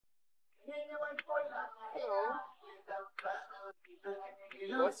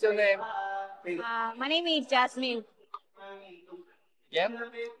What's your name? My name is Jasmine. Yeah?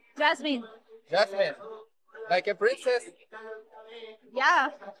 Jasmine. Jasmine. Like a princess? Yeah.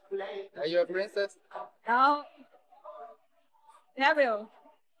 Are you a princess? No. Never.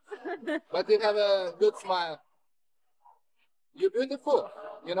 But you have a good smile. You're beautiful,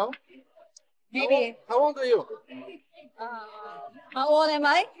 you know? Maybe. How old are you? Uh, how old am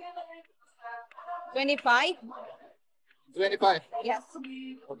I? 25. 25. Yes.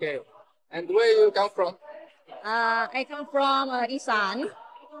 Okay. And where you come from? I come from Isaan.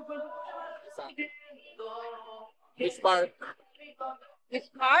 Which part? Which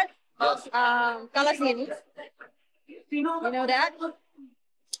part? Yes. Kalasin. You know that?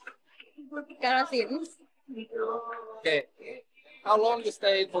 Kalasin. Okay. How long you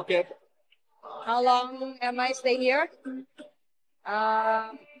stay in Phuket? How long am I stay here? Uh,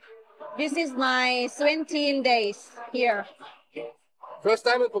 this is my 17 days here. First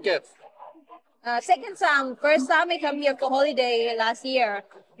time in Phuket. Second time. First time I come here for holiday last year.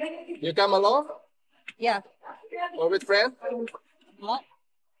 You come alone Yeah. or with friends? What?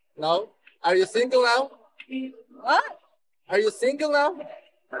 No. Are you single now? What? Are you single now?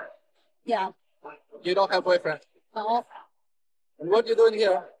 Yeah. You don't have boyfriend. No. And what you doing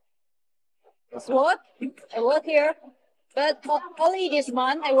here? It's work. I work here. But only this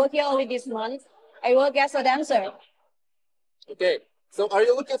month. I work here only this month. I work as a dancer. Okay. So are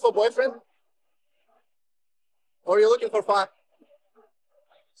you looking for boyfriend? Or are you looking for fun?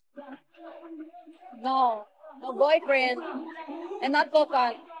 No. No boyfriend. And not for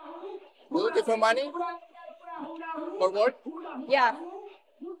fun. You looking for money? For work? Yeah.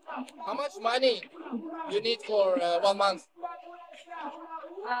 How much money you need for 1 month?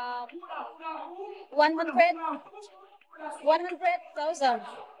 100. 100,000.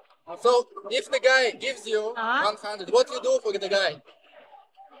 So if the guy gives you Uh-huh. 100, what you do for the guy?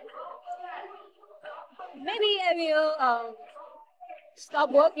 Maybe I will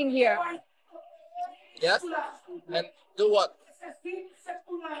stop working here. Yes? And do what?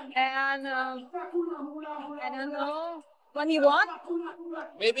 And I don't know what he want.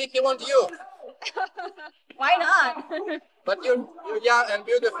 Maybe he want you, Why not? but you're young and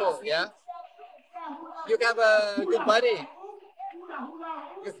beautiful, yeah? You have a good body,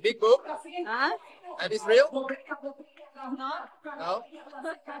 it's big boob, Huh? and it's real? No. No?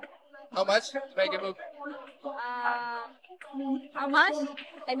 How much? Make a book. Uh, how much?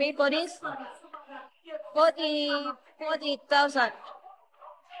 I made for this? 40,000.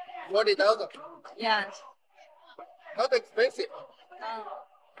 40,000. Yes. Not expensive.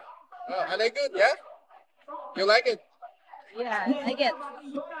 Uh, And I good, yeah? You like it? yeah, I get.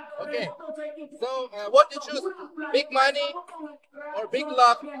 Okay. So what you choose? Big money or big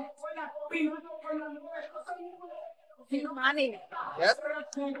love? Big money. Yes?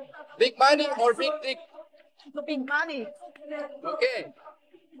 Big money or big dick? Big money. Okay.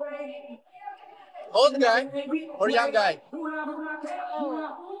 Old guy or young guy?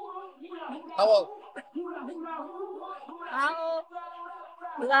 Oh, How old? how?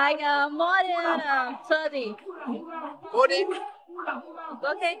 Like more than 30. 40?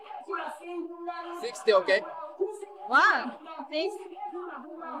 Okay. 60, okay? Wow. Thanks.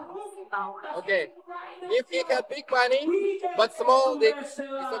 Okay. If he have big money but small dick, it's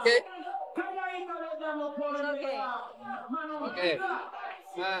okay? It's okay. Okay.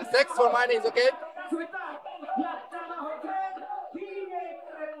 Sex for money is okay?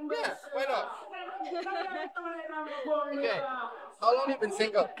 Yeah, why not? Okay. How long you been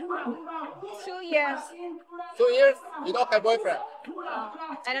single? 2 years. 2 years? You don't have boyfriend?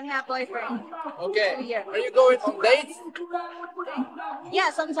 I don't have boyfriend. Okay. 2 years. Are you going on dates?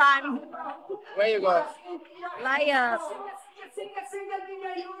 Yeah, sometime. Where you go? Like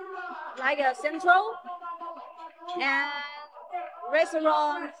a central and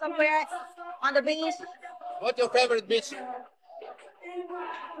restaurant somewhere on the beach. What's your favorite beach?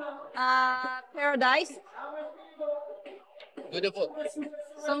 Paradise. Beautiful.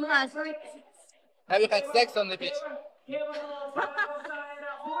 So much. Have you had sex on the beach?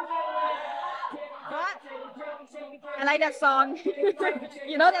 What? I like that song.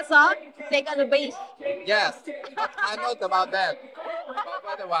 You know that song? Take on the beach. Yes. I know about that.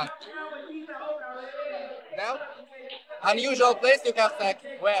 But other one. Now? Unusual place you have sex.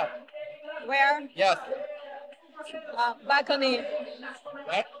 Where? Where? Yes. Balcony.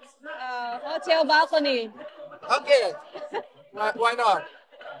 Where? Hotel balcony. Okay. Why not?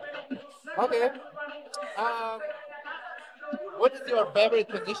 Okay. Um, what is your favorite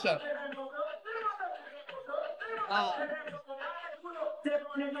position? Uh,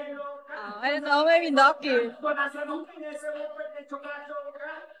 I don't know, maybe doggy.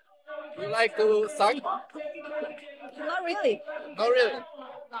 You like to suck? Not really. Not really.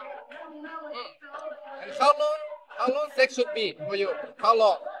 And how long sex should be for you? How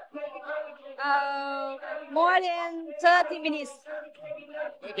long? More than 30 minutes.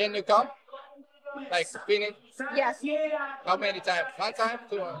 Can you come? Like finish? Yes. How many times? One time?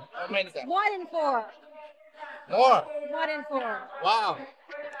 Two? How many times? More than 4. More? More than 4. Wow.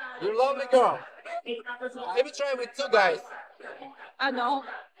 You're a lovely girl. Maybe try with two guys. No.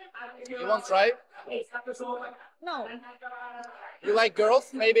 You won't try? No. You like girls,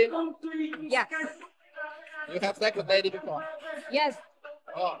 maybe? Yes. You have sex with lady before? Yes.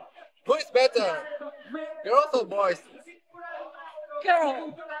 Oh. Who is better? Girls or boys?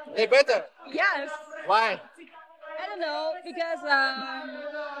 Girl. They better. Yes. Why? I don't know because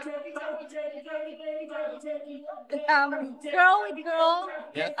girl with girl,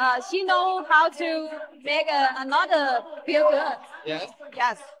 Yes. she know how to make another feel good. Yes.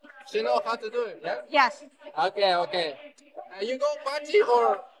 Yes. She know how to do it, yeah? Yes. Okay, okay. You go party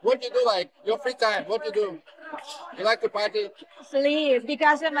or what you do like your free time? What you do? You like to party? Sleep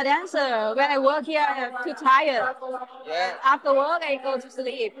because I'm a dancer. When I work here, I'm too tired. Yeah. After work, I go to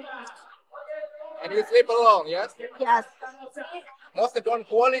sleep. And you sleep alone, yes? Yes. Most important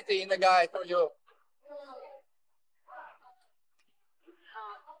quality in the guy for you.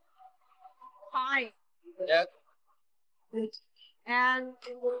 Fine. Yes. And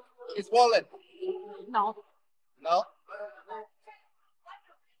His wallet. no. No?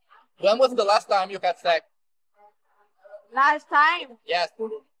 When was the last time you had sex? Last time, Yes.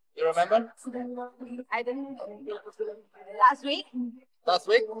 You remember? I didn't. Last week, Last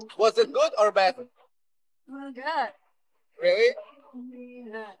week? Was it good or bad? good. Really?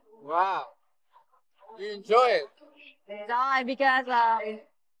 Good. Wow. You enjoy it? No, because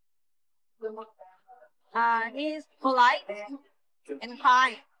he's polite and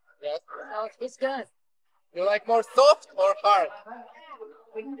kind, Yes. so it's good. You like more soft or hard?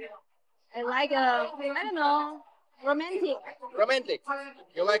 I like I don't know, romantic. Romantic.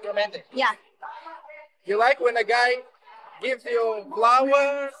 You like romantic. Yeah. You like when a guy gives you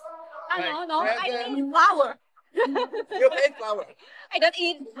flowers? No, I presents? eat flower. You hate flowers. I don't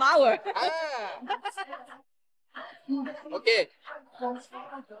eat flower. Ah. Okay.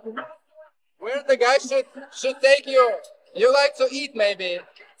 Where the guy should take you? You like to eat maybe?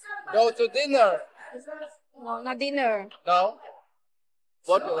 Go to dinner? No, not dinner. No.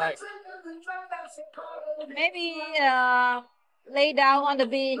 What do you like? Maybe lay down on the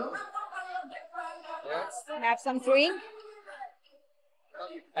beach, Yes. have some drink.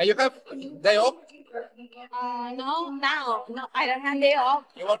 And you have day off? No, I don't have day off.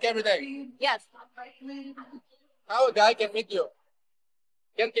 You work every day. Yes. How a guy can meet you?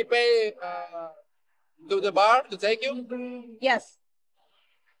 Can he pay to the bar to take you? Yes.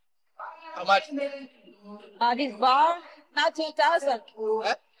 How much? This bar, now 2,000.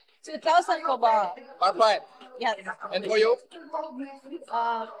 Huh? 2,000 for bar. Bar fine. Yes. And for you?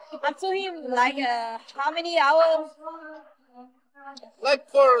 Up to him, like how many hours? Like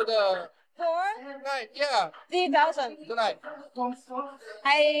for the 4? night, yeah, 3,000. tonight.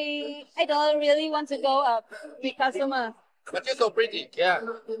 I don't really want to go up with customer. But you're so pretty. Yeah,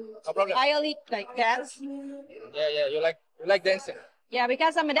 no problem. I only like dance. Yeah, you like dancing. Yeah,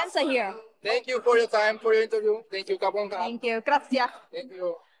 because I'm a dancer here. Thank you for your time, for your interview. Thank you, Kapong Kap. Thank you. Gracias. Thank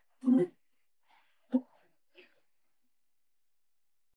you.